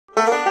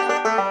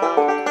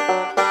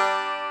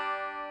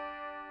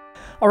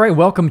All right,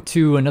 welcome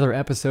to another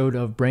episode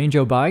of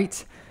Brainjo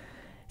Bites.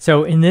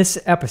 So in this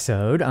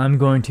episode, I'm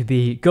going to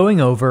be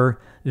going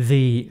over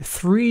the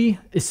 3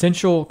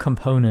 essential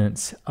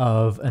components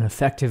of an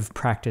effective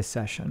practice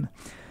session.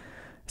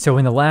 So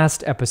in the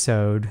last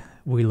episode,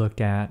 we looked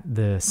at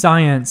the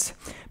science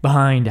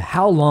behind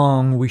how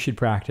long we should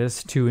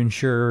practice to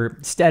ensure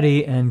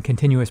steady and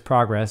continuous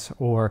progress,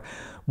 or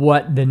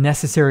what the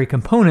necessary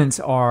components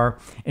are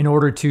in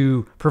order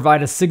to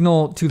provide a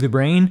signal to the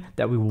brain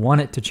that we want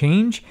it to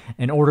change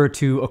in order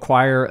to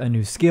acquire a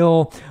new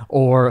skill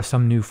or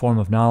some new form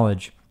of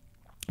knowledge.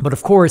 But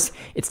of course,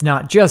 it's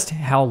not just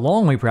how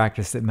long we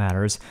practice that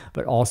matters,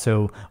 but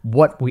also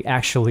what we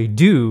actually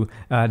do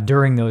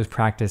during those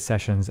practice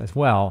sessions as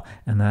well.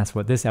 And that's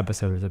what this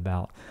episode is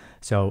about.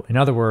 So in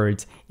other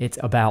words, it's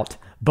about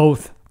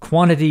both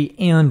quantity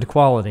and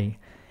quality.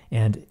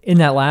 And in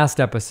that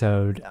last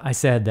episode, I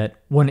said that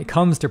when it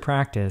comes to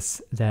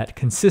practice, that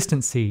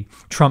consistency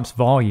trumps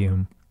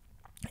volume.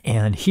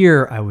 And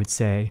here I would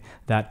say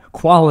that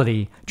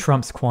quality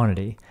trumps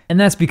quantity. And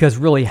that's because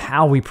really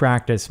how we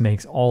practice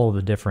makes all of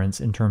the difference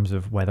in terms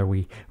of whether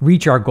we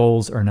reach our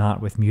goals or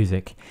not with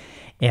music.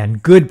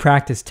 And good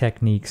practice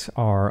techniques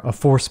are a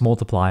force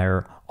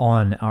multiplier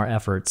on our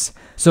efforts.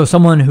 So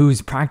someone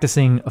who's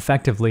practicing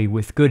effectively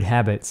with good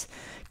habits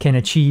can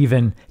achieve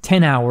in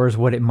 10 hours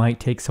what it might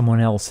take someone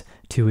else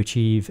to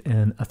achieve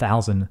in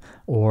 1,000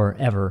 or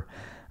ever.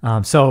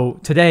 So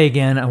today,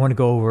 again, I want to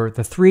go over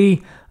the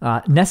 3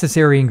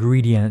 necessary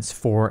ingredients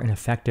for an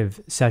effective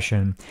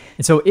session.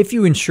 And so if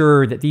you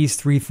ensure that these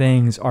 3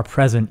 things are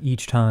present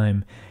each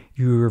time,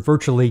 you're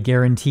virtually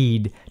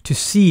guaranteed to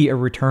see a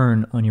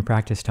return on your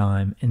practice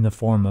time in the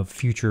form of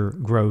future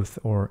growth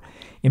or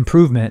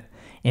improvement.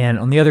 And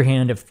on the other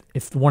hand,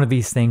 if one of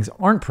these things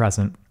aren't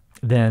present,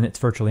 then it's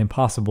virtually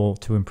impossible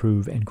to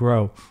improve and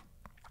grow.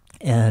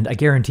 And I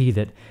guarantee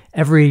that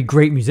every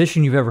great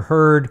musician you've ever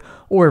heard,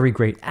 or every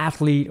great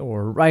athlete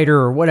or writer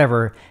or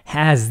whatever,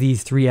 has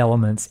these 3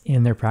 elements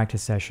in their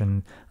practice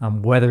session,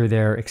 whether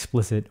they're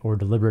explicit or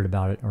deliberate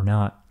about it or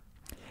not.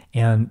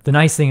 And the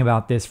nice thing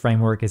about this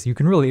framework is you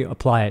can really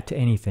apply it to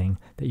anything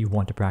that you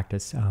want to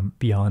practice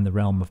beyond the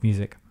realm of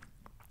music.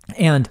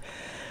 And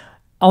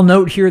I'll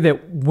note here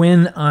that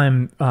when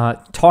I'm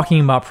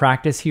talking about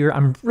practice here,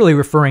 I'm really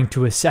referring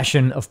to a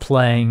session of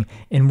playing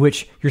in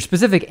which your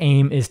specific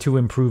aim is to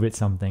improve at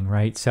something,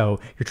 right? So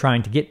you're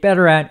trying to get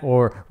better at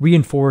or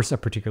reinforce a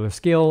particular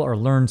skill or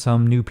learn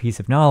some new piece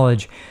of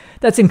knowledge.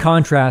 That's in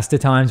contrast to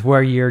times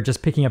where you're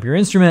just picking up your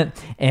instrument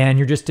and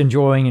you're just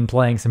enjoying and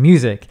playing some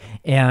music.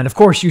 And of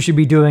course, you should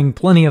be doing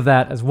plenty of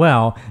that as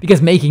well,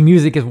 because making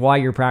music is why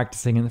you're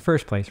practicing in the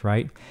first place,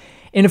 right?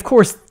 And of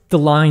course, the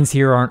lines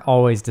here aren't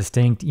always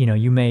distinct. You know,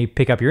 you may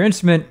pick up your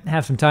instrument,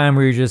 have some time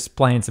where you're just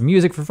playing some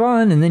music for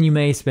fun, and then you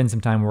may spend some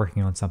time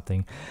working on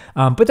something.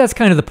 But that's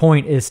kind of the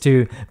point, is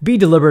to be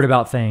deliberate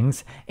about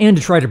things and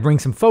to try to bring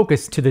some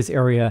focus to this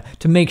area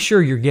to make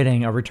sure you're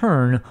getting a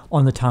return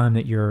on the time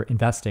that you're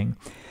investing.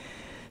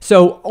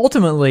 So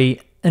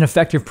ultimately, an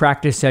effective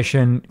practice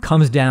session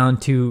comes down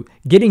to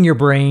getting your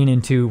brain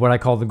into what I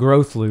call the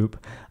growth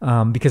loop,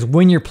 because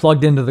when you're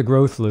plugged into the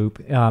growth loop,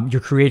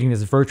 you're creating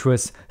this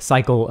virtuous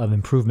cycle of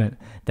improvement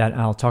that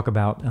I'll talk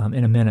about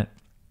in a minute.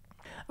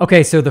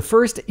 Okay, so the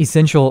first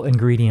essential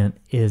ingredient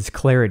is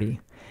clarity.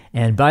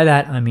 And by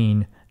that, I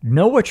mean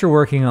know what you're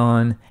working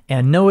on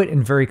and know it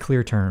in very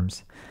clear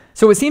terms.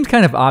 So it seems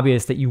kind of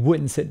obvious that you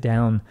wouldn't sit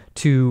down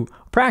to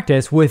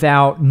practice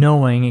without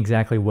knowing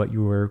exactly what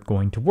you were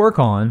going to work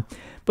on.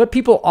 But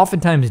people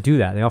oftentimes do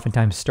that. They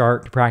oftentimes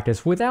start to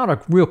practice without a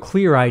real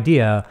clear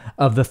idea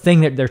of the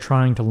thing that they're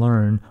trying to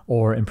learn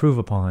or improve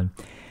upon.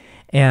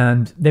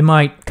 And they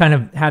might kind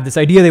of have this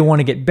idea they want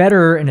to get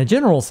better in a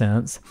general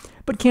sense,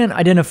 but can't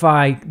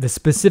identify the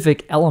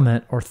specific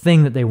element or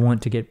thing that they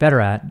want to get better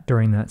at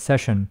during that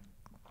session.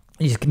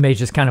 You may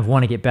just kind of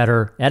want to get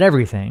better at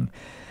everything.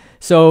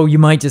 So you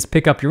might just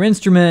pick up your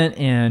instrument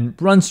and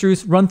run through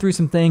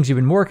some things you've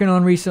been working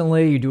on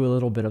recently. You do a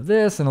little bit of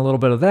this and a little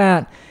bit of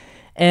that.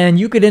 And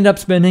you could end up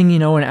spending,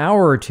 an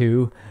hour or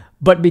 2,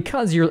 but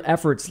because your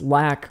efforts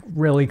lack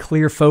really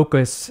clear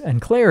focus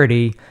and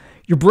clarity,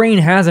 your brain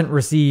hasn't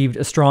received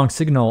a strong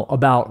signal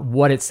about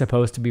what it's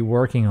supposed to be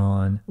working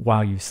on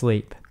while you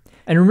sleep.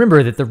 And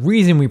remember that the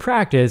reason we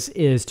practice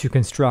is to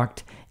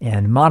construct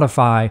and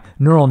modify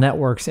neural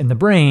networks in the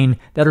brain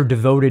that are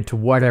devoted to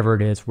whatever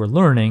it is we're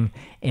learning.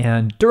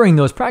 And during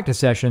those practice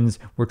sessions,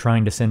 we're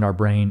trying to send our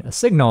brain a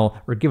signal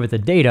or give it the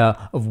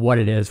data of what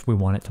it is we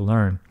want it to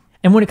learn.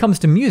 And when it comes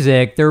to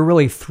music, there are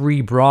really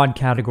 3 broad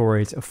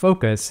categories of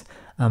focus,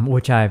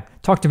 which I've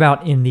talked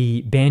about in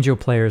the Banjo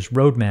Player's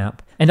Roadmap.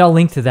 And I'll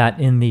link to that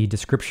in the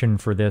description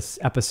for this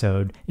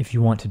episode if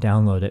you want to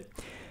download it.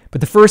 But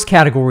the first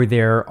category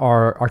there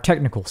are our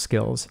technical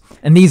skills.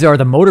 And these are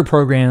the motor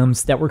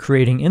programs that we're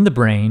creating in the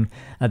brain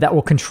that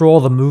will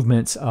control the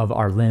movements of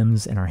our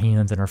limbs and our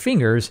hands and our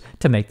fingers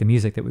to make the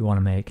music that we want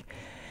to make.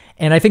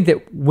 And I think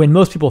that when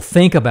most people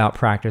think about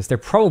practice, they're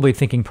probably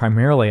thinking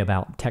primarily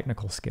about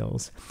technical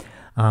skills.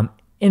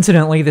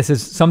 Incidentally, this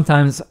is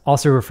sometimes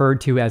also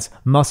referred to as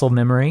muscle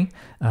memory,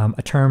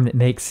 a term that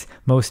makes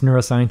most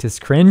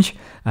neuroscientists cringe,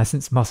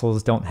 since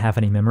muscles don't have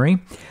any memory.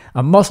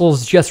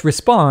 Muscles just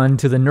respond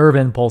to the nerve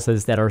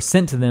impulses that are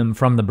sent to them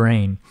from the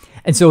brain.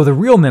 And so the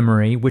real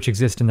memory, which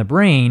exists in the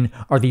brain,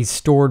 are these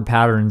stored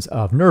patterns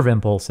of nerve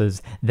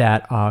impulses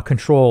that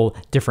control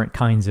different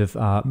kinds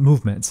of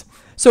movements.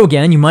 So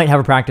again, you might have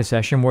a practice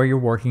session where you're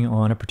working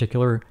on a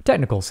particular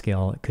technical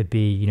skill. It could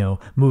be,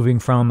 moving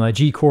from a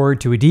G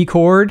chord to a D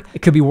chord.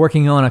 It could be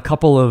working on a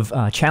couple of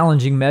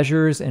challenging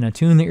measures in a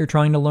tune that you're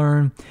trying to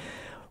learn.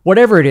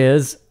 Whatever it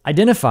is,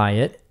 identify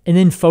it and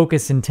then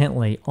focus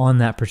intently on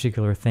that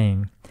particular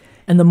thing.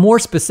 And the more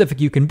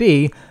specific you can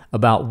be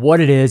about what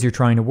it is you're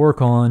trying to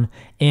work on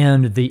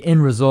and the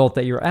end result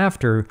that you're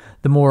after,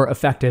 the more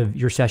effective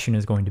your session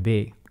is going to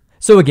be.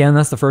 So again,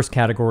 that's the first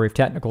category of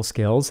technical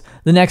skills.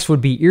 The next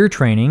would be ear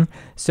training.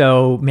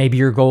 So maybe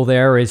your goal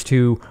there is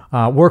to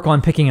work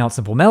on picking out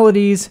simple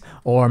melodies,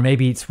 or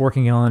maybe it's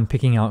working on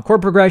picking out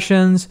chord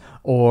progressions,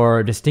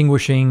 or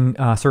distinguishing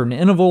certain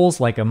intervals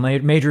like a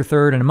major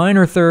third and a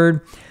minor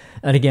third.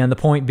 And again, the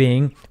point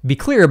being, be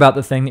clear about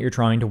the thing that you're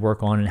trying to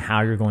work on and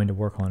how you're going to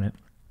work on it.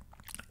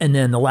 And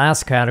then the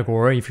last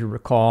category, if you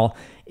recall,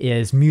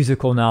 is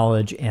musical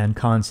knowledge and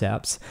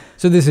concepts.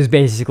 So this is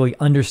basically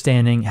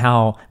understanding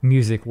how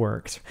music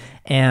works.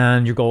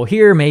 And your goal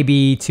here may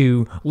be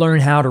to learn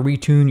how to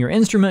retune your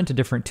instrument to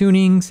different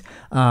tunings,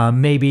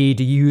 maybe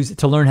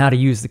to learn how to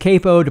use the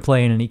capo to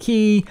play in any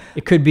key.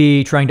 It could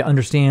be trying to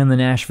understand the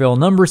Nashville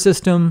number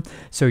system.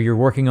 So you're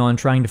working on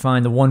trying to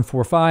find the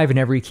 1-4-5 in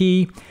every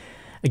key.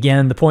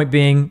 Again, the point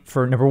being,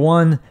 for number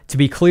one, to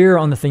be clear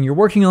on the thing you're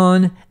working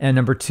on, and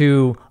number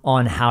two,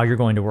 on how you're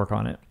going to work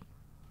on it.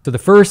 So the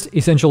first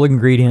essential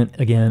ingredient,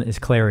 again, is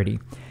clarity.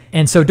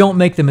 And so don't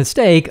make the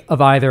mistake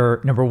of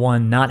either, number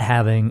one, not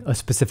having a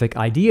specific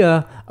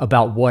idea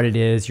about what it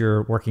is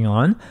you're working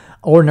on,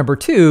 or number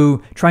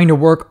two, trying to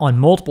work on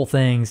multiple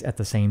things at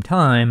the same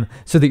time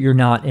so that you're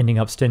not ending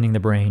up sending the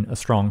brain a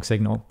strong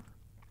signal.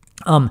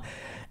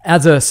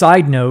 As a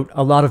side note,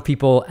 a lot of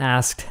people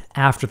asked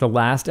after the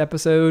last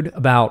episode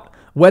about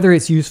whether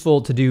it's useful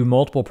to do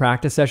multiple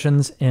practice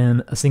sessions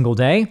in a single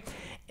day.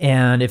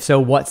 And if so,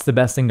 what's the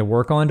best thing to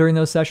work on during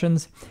those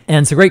sessions?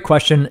 And it's a great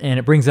question, and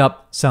it brings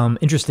up some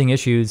interesting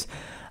issues.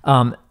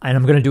 And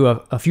I'm going to do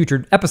a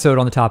future episode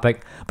on the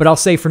topic, but I'll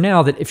say for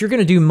now that if you're going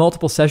to do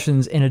multiple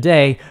sessions in a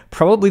day,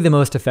 probably the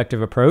most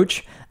effective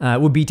approach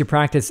would be to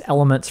practice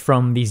elements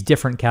from these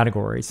different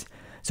categories.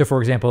 So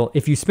for example,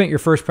 if you spent your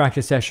first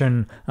practice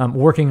session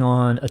working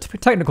on a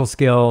technical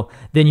skill,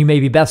 then you may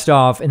be best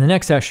off in the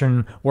next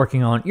session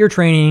working on ear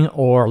training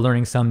or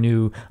learning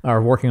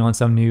working on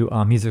some new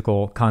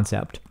musical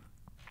concept.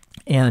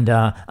 And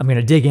I'm going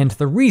to dig into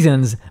the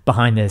reasons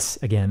behind this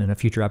again in a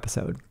future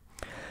episode.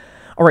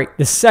 All right,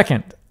 the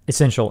second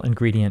essential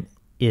ingredient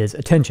is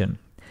attention.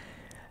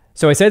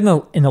 So I said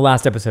in the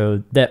last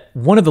episode that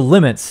one of the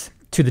limits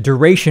to the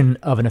duration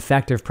of an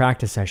effective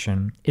practice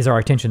session is our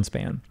attention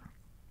span.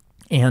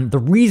 And the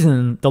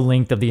reason the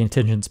length of the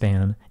attention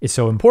span is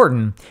so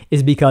important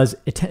is because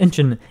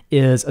attention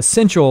is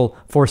essential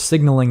for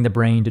signaling the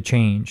brain to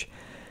change.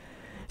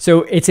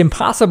 So it's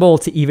impossible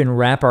to even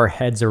wrap our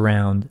heads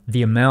around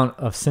the amount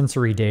of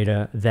sensory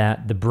data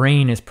that the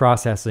brain is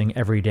processing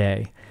every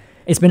day.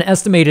 It's been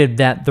estimated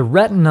that the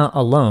retina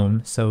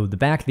alone, so the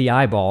back of the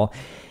eyeball,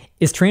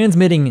 is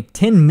transmitting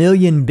 10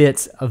 million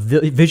bits of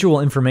visual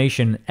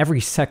information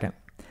every second.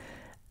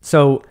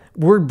 So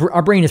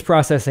our brain is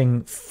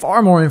processing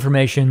far more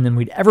information than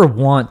we'd ever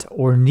want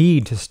or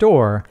need to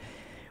store,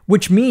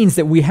 which means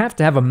that we have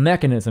to have a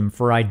mechanism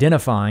for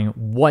identifying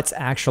what's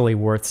actually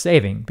worth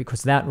saving,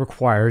 because that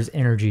requires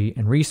energy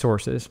and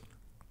resources.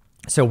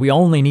 So we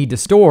only need to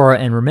store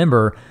and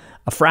remember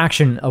a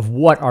fraction of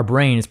what our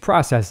brain is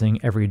processing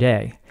every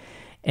day.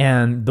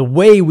 And the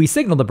way we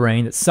signal the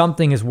brain that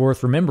something is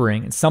worth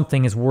remembering and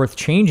something is worth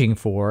changing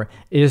for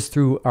is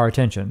through our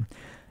attention.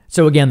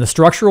 So again, the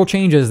structural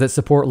changes that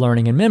support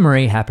learning and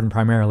memory happen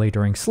primarily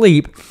during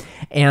sleep,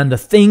 and the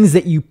things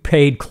that you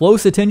paid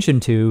close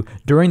attention to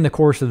during the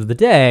course of the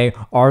day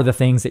are the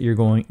things that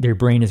your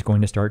brain is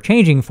going to start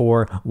changing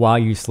for while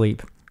you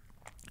sleep.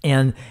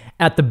 And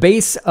at the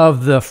base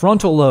of the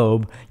frontal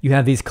lobe, you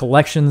have these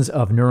collections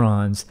of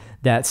neurons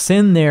that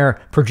send their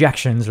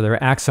projections or their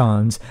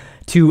axons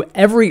to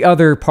every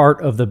other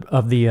part of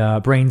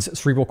the brain's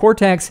cerebral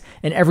cortex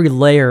and every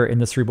layer in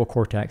the cerebral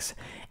cortex.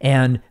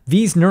 And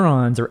these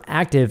neurons are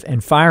active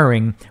and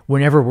firing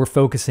whenever we're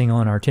focusing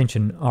on our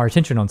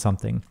attention on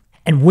something.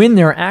 And when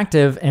they're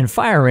active and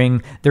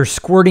firing, they're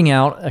squirting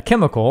out a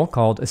chemical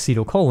called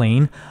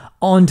acetylcholine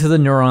onto the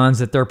neurons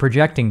that they're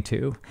projecting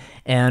to.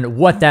 And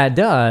what that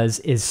does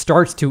is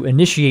starts to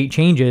initiate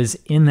changes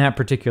in that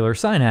particular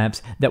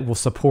synapse that will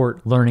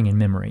support learning and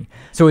memory.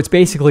 So it's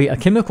basically a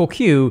chemical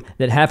cue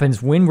that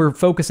happens when we're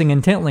focusing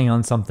intently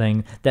on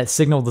something that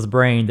signals the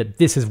brain that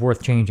this is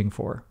worth changing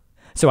for.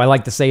 So I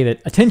like to say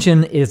that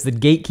attention is the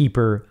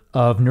gatekeeper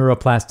of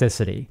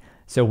neuroplasticity.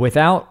 So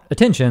without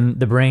attention,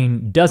 the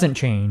brain doesn't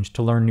change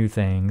to learn new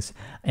things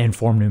and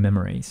form new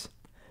memories.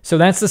 So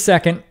that's the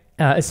second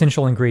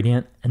essential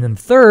ingredient. And then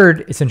the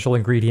third essential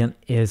ingredient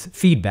is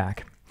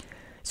feedback.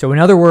 So in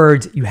other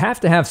words, you have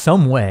to have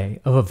some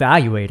way of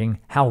evaluating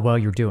how well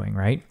you're doing,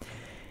 right?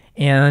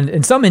 And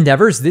in some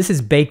endeavors, this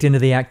is baked into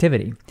the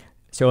activity.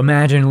 So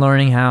imagine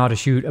learning how to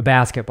shoot a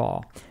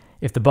basketball.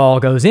 If the ball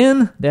goes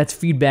in, that's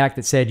feedback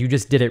that said you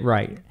just did it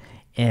right.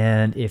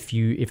 And if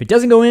it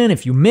doesn't go in,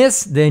 if you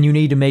miss, then you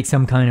need to make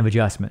some kind of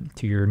adjustment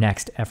to your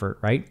next effort,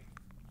 right?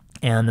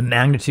 And the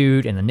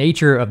magnitude and the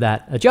nature of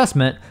that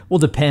adjustment will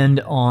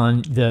depend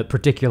on the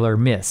particular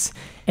miss.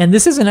 And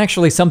this isn't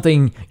actually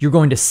something you're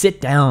going to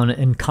sit down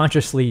and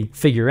consciously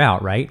figure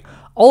out, right?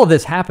 All of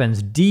this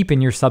happens deep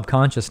in your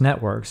subconscious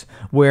networks,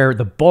 where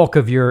the bulk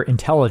of your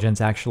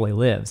intelligence actually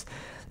lives.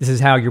 This is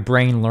how your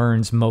brain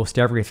learns most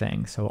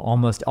everything. So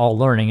almost all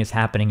learning is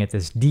happening at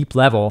this deep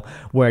level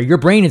where your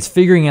brain is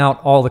figuring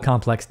out all the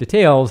complex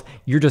details.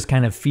 You're just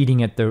kind of feeding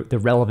it the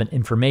relevant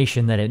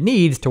information that it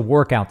needs to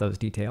work out those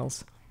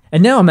details.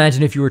 And now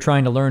imagine if you were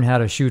trying to learn how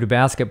to shoot a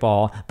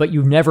basketball, but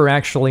you never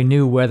actually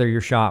knew whether your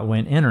shot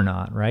went in or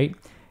not, right?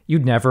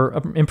 You'd never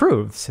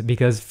improve,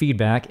 because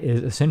feedback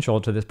is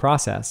essential to this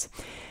process.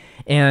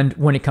 And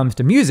when it comes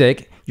to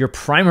music, your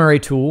primary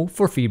tool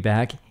for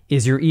feedback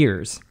is your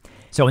ears.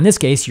 So in this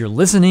case, you're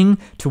listening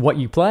to what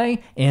you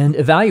play and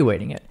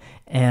evaluating it.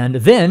 And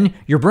then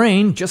your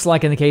brain, just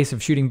like in the case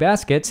of shooting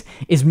baskets,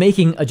 is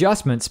making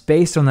adjustments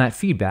based on that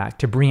feedback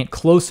to bring it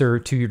closer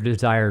to your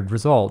desired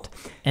result.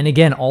 And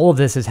again, all of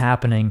this is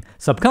happening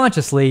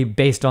subconsciously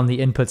based on the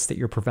inputs that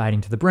you're providing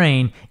to the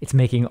brain. It's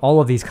making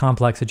all of these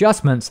complex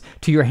adjustments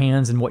to your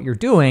hands and what you're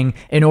doing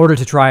in order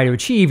to try to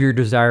achieve your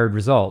desired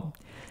result.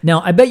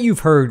 Now, I bet you've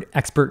heard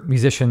expert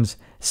musicians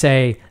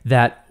say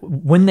that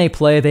when they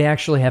play, they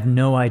actually have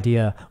no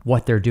idea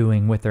what they're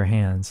doing with their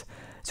hands.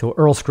 So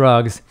Earl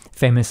Scruggs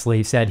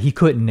famously said he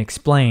couldn't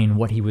explain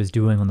what he was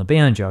doing on the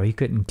banjo. He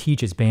couldn't teach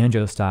his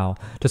banjo style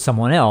to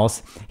someone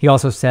else. He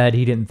also said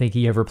he didn't think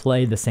he ever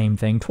played the same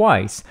thing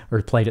twice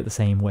or played it the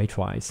same way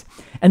twice.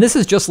 And this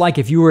is just like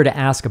if you were to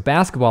ask a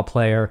basketball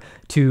player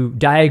to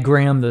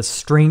diagram the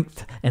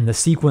strength and the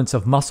sequence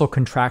of muscle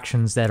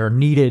contractions that are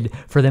needed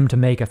for them to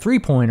make a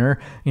three-pointer,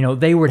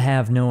 they would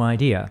have no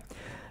idea.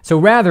 So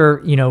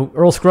rather,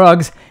 Earl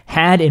Scruggs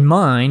had in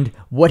mind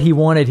what he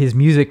wanted his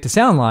music to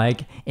sound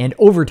like, and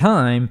over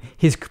time,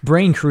 his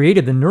brain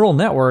created the neural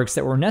networks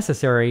that were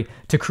necessary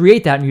to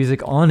create that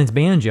music on his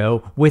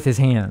banjo with his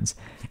hands.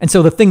 And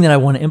so the thing that I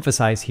want to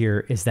emphasize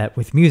here is that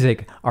with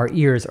music, our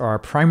ears are our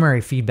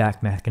primary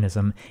feedback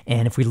mechanism,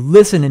 and if we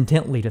listen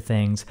intently to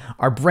things,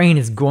 our brain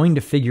is going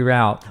to figure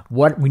out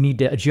what we need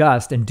to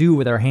adjust and do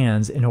with our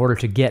hands in order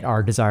to get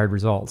our desired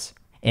results.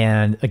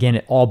 And again,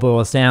 it all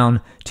boils down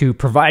to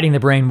providing the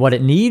brain what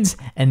it needs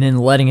and then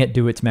letting it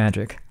do its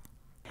magic.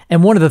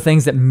 And one of the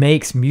things that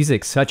makes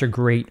music such a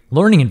great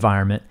learning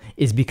environment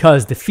is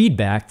because the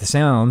feedback, the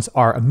sounds,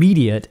 are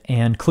immediate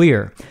and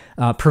clear,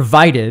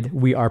 provided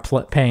we are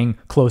paying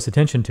close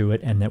attention to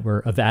it and that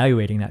we're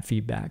evaluating that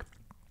feedback.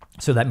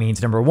 So that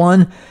means, number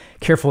one,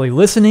 carefully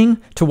listening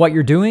to what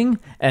you're doing,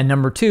 and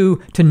number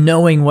two, to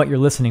knowing what you're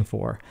listening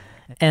for.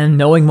 And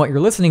knowing what you're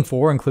listening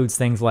for includes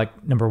things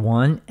like, number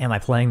one, am I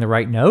playing the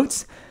right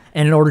notes?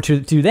 And in order to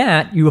do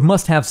that, you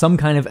must have some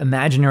kind of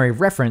imaginary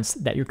reference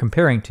that you're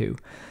comparing to.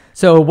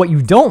 So what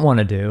you don't want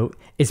to do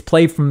is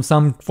play from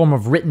some form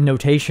of written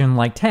notation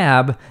like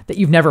tab that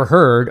you've never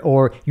heard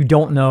or you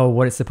don't know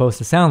what it's supposed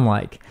to sound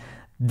like.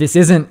 This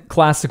isn't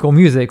classical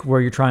music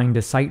where you're trying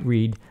to sight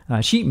read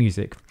sheet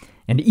music.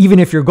 And even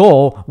if your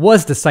goal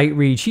was to sight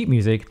read sheet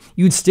music,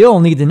 you'd still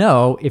need to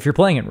know if you're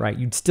playing it right.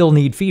 You'd still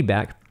need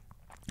feedback,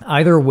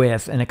 either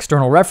with an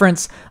external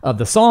reference of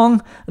the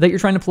song that you're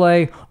trying to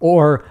play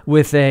or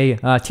with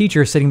a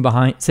teacher sitting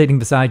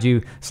beside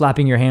you,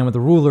 slapping your hand with a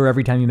ruler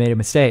every time you made a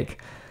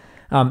mistake.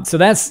 So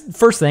that's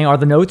first thing, are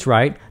the notes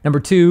right? Number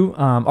two,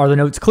 are the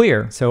notes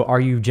clear? So are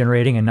you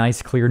generating a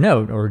nice clear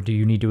note, or do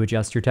you need to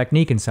adjust your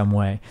technique in some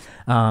way?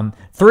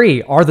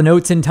 Three, are the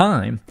notes in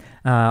time?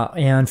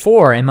 And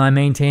four, am I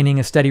maintaining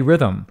a steady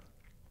rhythm?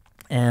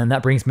 And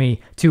that brings me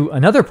to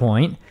another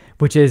point,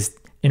 which is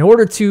in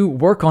order to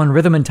work on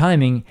rhythm and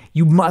timing,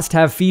 you must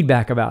have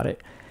feedback about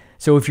it.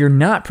 So if you're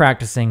not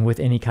practicing with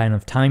any kind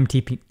of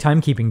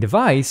timekeeping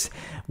device,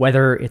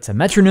 whether it's a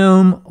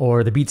metronome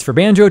or the beats for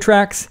banjo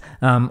tracks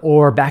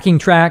or backing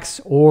tracks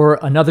or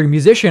another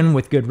musician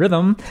with good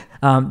rhythm,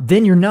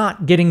 then you're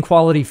not getting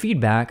quality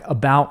feedback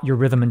about your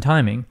rhythm and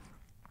timing.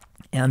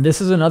 And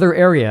this is another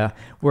area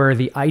where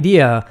the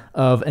idea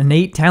of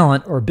innate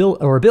talent or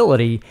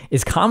ability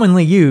is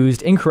commonly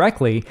used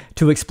incorrectly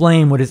to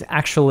explain what is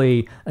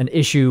actually an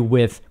issue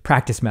with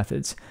practice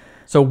methods.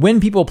 So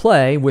when people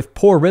play with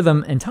poor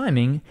rhythm and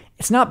timing,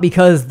 it's not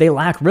because they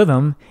lack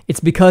rhythm, it's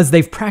because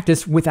they've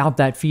practiced without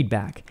that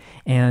feedback.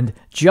 And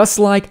just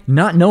like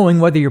not knowing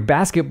whether your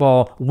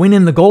basketball went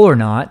in the goal or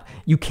not,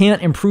 you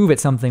can't improve at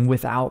something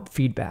without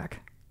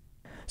feedback.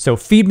 So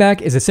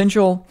feedback is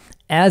essential,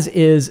 as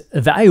is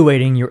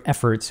evaluating your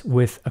efforts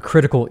with a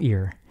critical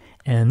ear.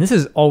 And this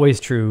is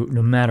always true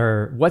no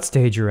matter what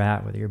stage you're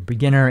at, whether you're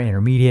beginner,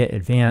 intermediate,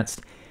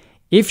 advanced.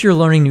 If you're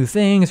learning new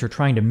things or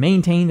trying to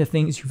maintain the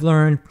things you've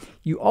learned,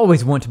 you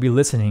always want to be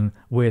listening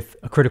with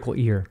a critical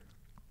ear.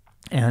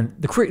 And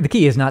the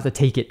key is not to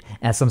take it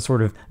as some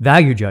sort of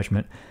value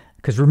judgment,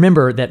 because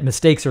remember that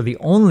mistakes are the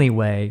only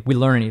way we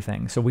learn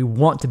anything, so we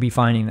want to be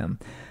finding them.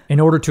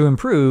 In order to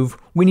improve,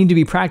 we need to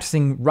be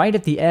practicing right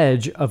at the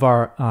edge of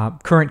our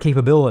current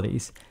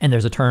capabilities. And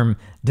there's a term,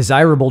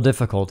 desirable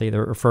difficulty, that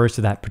refers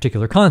to that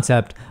particular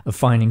concept of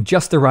finding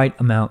just the right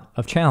amount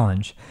of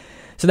challenge.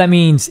 So that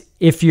means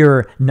if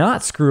you're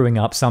not screwing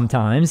up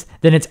sometimes,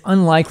 then it's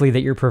unlikely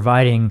that you're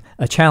providing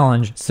a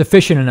challenge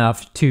sufficient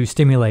enough to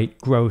stimulate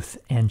growth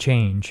and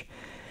change.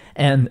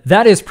 And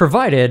that is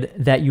provided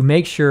that you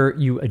make sure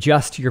you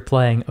adjust your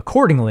playing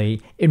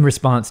accordingly in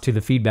response to the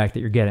feedback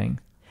that you're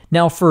getting.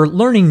 Now, for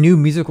learning new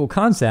musical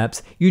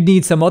concepts, you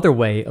need some other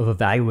way of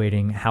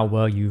evaluating how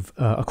well you've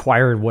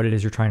acquired what it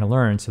is you're trying to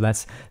learn. So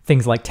that's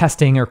things like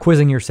testing or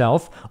quizzing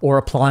yourself or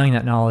applying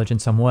that knowledge in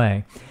some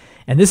way.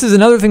 And this is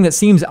another thing that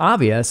seems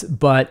obvious,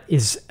 but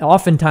is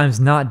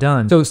oftentimes not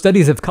done. So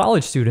studies of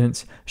college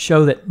students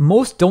show that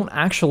most don't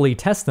actually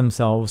test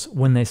themselves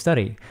when they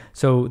study.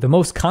 So the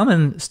most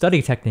common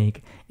study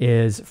technique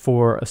is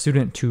for a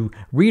student to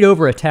read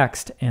over a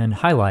text and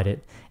highlight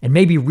it, and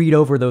maybe read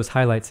over those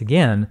highlights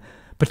again,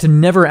 but to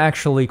never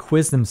actually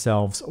quiz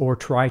themselves or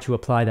try to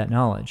apply that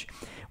knowledge,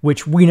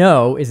 which we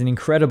know is an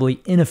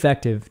incredibly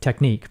ineffective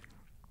technique.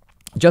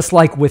 Just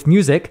like with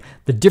music,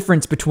 the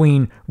difference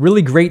between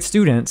really great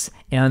students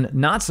and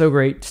not so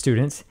great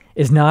students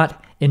is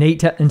not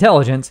innate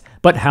intelligence,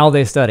 but how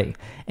they study.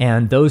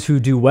 And those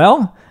who do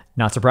well,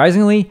 not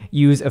surprisingly,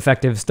 use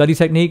effective study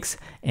techniques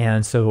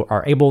and so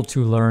are able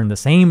to learn the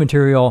same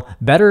material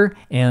better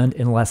and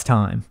in less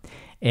time.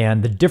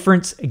 And the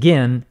difference,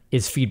 again,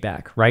 is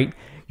feedback, right?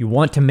 You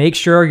want to make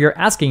sure you're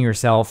asking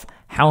yourself,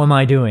 how am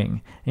I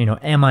doing?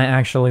 Am I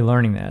actually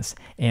learning this?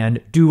 And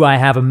do I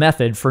have a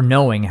method for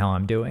knowing how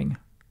I'm doing?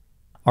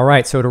 All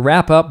right, so to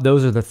wrap up,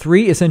 those are the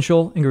three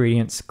essential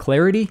ingredients: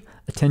 clarity,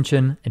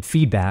 attention, and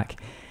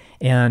feedback.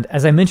 And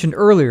as I mentioned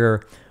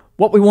earlier,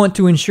 what we want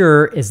to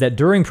ensure is that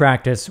during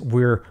practice,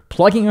 we're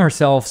plugging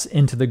ourselves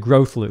into the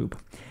growth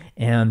loop.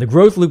 And the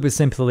growth loop is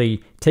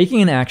simply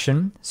taking an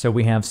action. So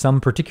we have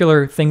some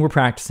particular thing we're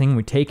practicing,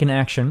 we take an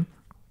action,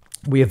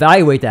 we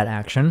evaluate that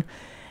action,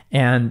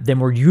 and then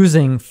we're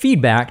using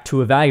feedback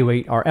to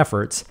evaluate our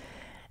efforts.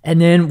 And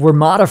then we're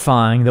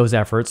modifying those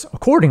efforts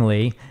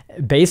accordingly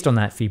based on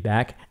that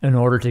feedback in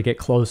order to get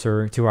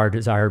closer to our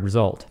desired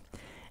result.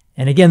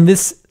 And again,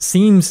 this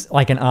seems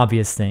like an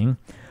obvious thing,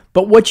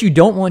 but what you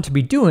don't want to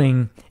be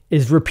doing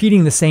is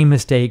repeating the same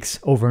mistakes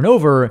over and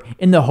over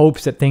in the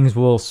hopes that things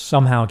will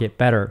somehow get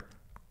better,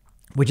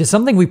 which is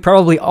something we've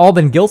probably all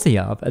been guilty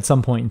of at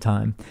some point in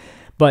time.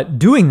 But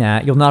doing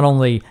that, you'll not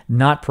only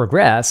not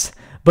progress,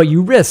 but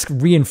you risk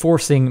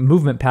reinforcing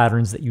movement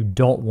patterns that you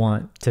don't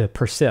want to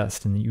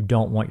persist and that you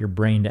don't want your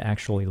brain to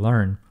actually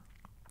learn.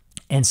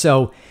 And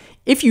so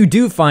if you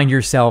do find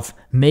yourself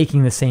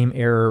making the same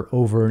error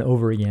over and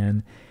over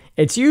again,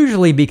 it's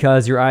usually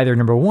because you're either,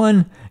 number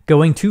one,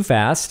 going too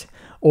fast,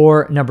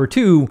 or number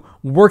two,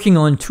 working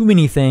on too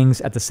many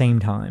things at the same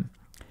time.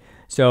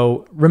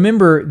 So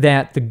remember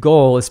that the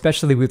goal,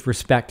 especially with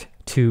respect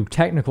to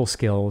technical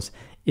skills,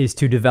 is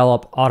to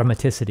develop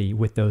automaticity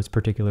with those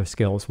particular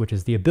skills, which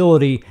is the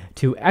ability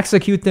to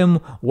execute them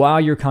while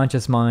your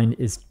conscious mind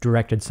is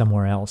directed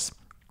somewhere else.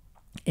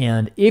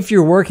 And if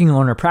you're working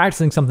on or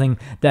practicing something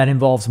that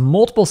involves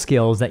multiple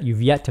skills that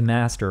you've yet to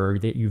master or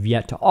that you've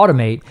yet to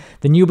automate,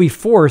 then you'll be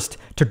forced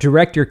to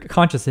direct your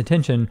conscious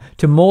attention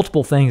to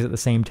multiple things at the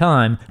same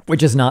time,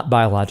 which is not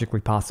biologically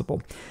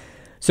possible.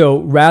 So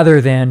rather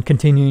than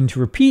continuing to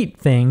repeat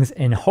things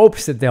in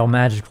hopes that they'll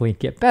magically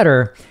get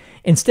better,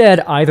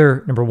 instead,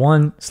 either, number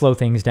one, slow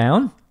things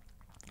down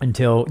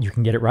until you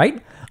can get it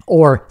right,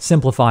 or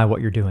simplify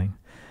what you're doing.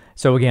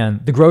 So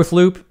again, the growth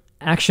loop: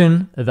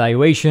 action,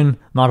 evaluation,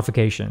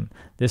 modification.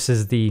 This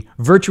is the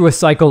virtuous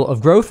cycle of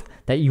growth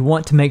that you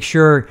want to make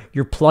sure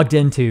you're plugged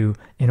into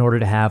in order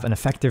to have an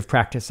effective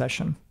practice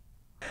session.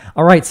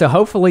 All right, so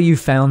hopefully you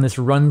found this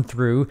run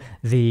through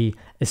the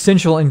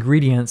essential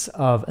ingredients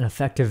of an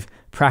effective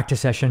practice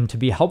session to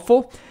be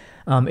helpful.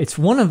 It's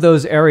one of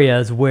those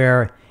areas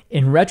where,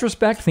 in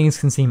retrospect, things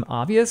can seem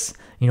obvious.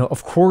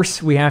 Of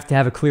course, we have to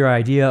have a clear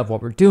idea of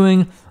what we're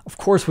doing. Of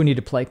course, we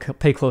need to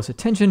pay close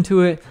attention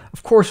to it.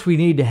 Of course, we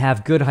need to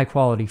have good,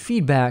 high-quality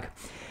feedback.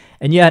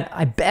 And yet,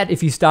 I bet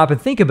if you stop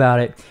and think about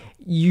it,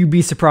 you'd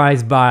be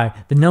surprised by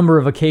the number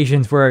of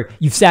occasions where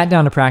you've sat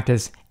down to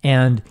practice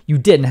and you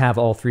didn't have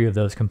all three of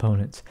those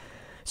components.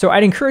 So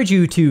I'd encourage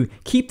you to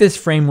keep this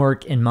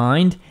framework in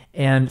mind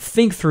and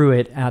think through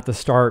it at the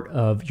start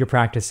of your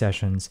practice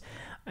sessions.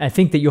 I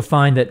think that you'll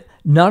find that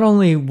not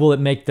only will it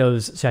make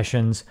those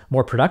sessions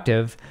more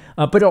productive,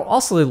 but it'll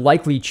also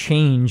likely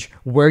change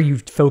where you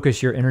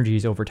focus your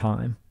energies over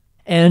time.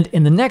 And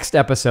in the next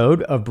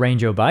episode of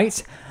Brainjo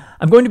Bites,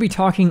 I'm going to be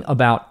talking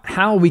about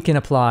how we can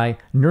apply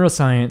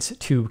neuroscience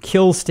to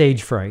kill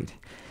stage fright.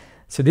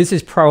 So this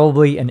is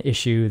probably an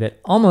issue that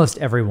almost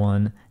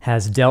everyone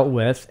has dealt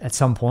with at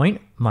some point,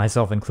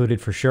 myself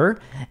included for sure,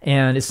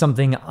 and it's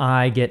something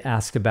I get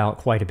asked about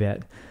quite a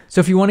bit.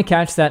 So if you want to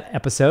catch that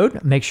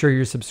episode, make sure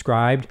you're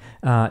subscribed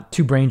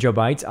to Brainjo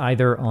Bites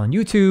either on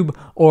YouTube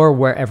or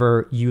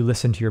wherever you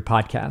listen to your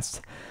podcast.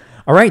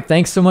 All right,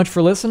 thanks so much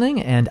for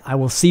listening, and I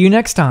will see you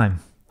next time.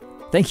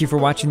 Thank you for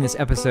watching this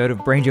episode of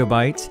Brainjo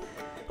Bites.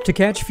 To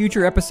catch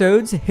future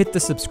episodes, hit the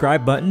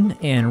subscribe button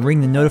and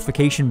ring the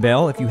notification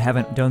bell if you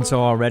haven't done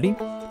so already.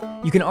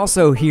 You can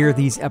also hear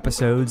these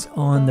episodes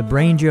on the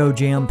Brainjo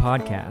Jam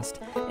podcast,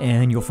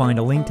 and you'll find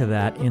a link to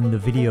that in the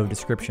video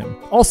description.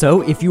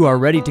 Also, if you are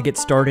ready to get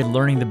started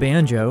learning the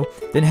banjo,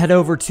 then head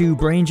over to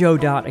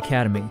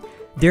brainjo.academy.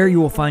 There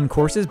you will find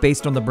courses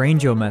based on the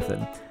Brainjo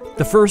method,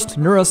 the first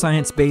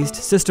neuroscience-based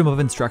system of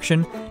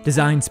instruction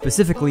designed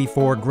specifically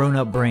for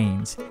grown-up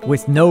brains,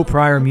 with no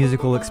prior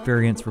musical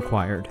experience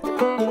required.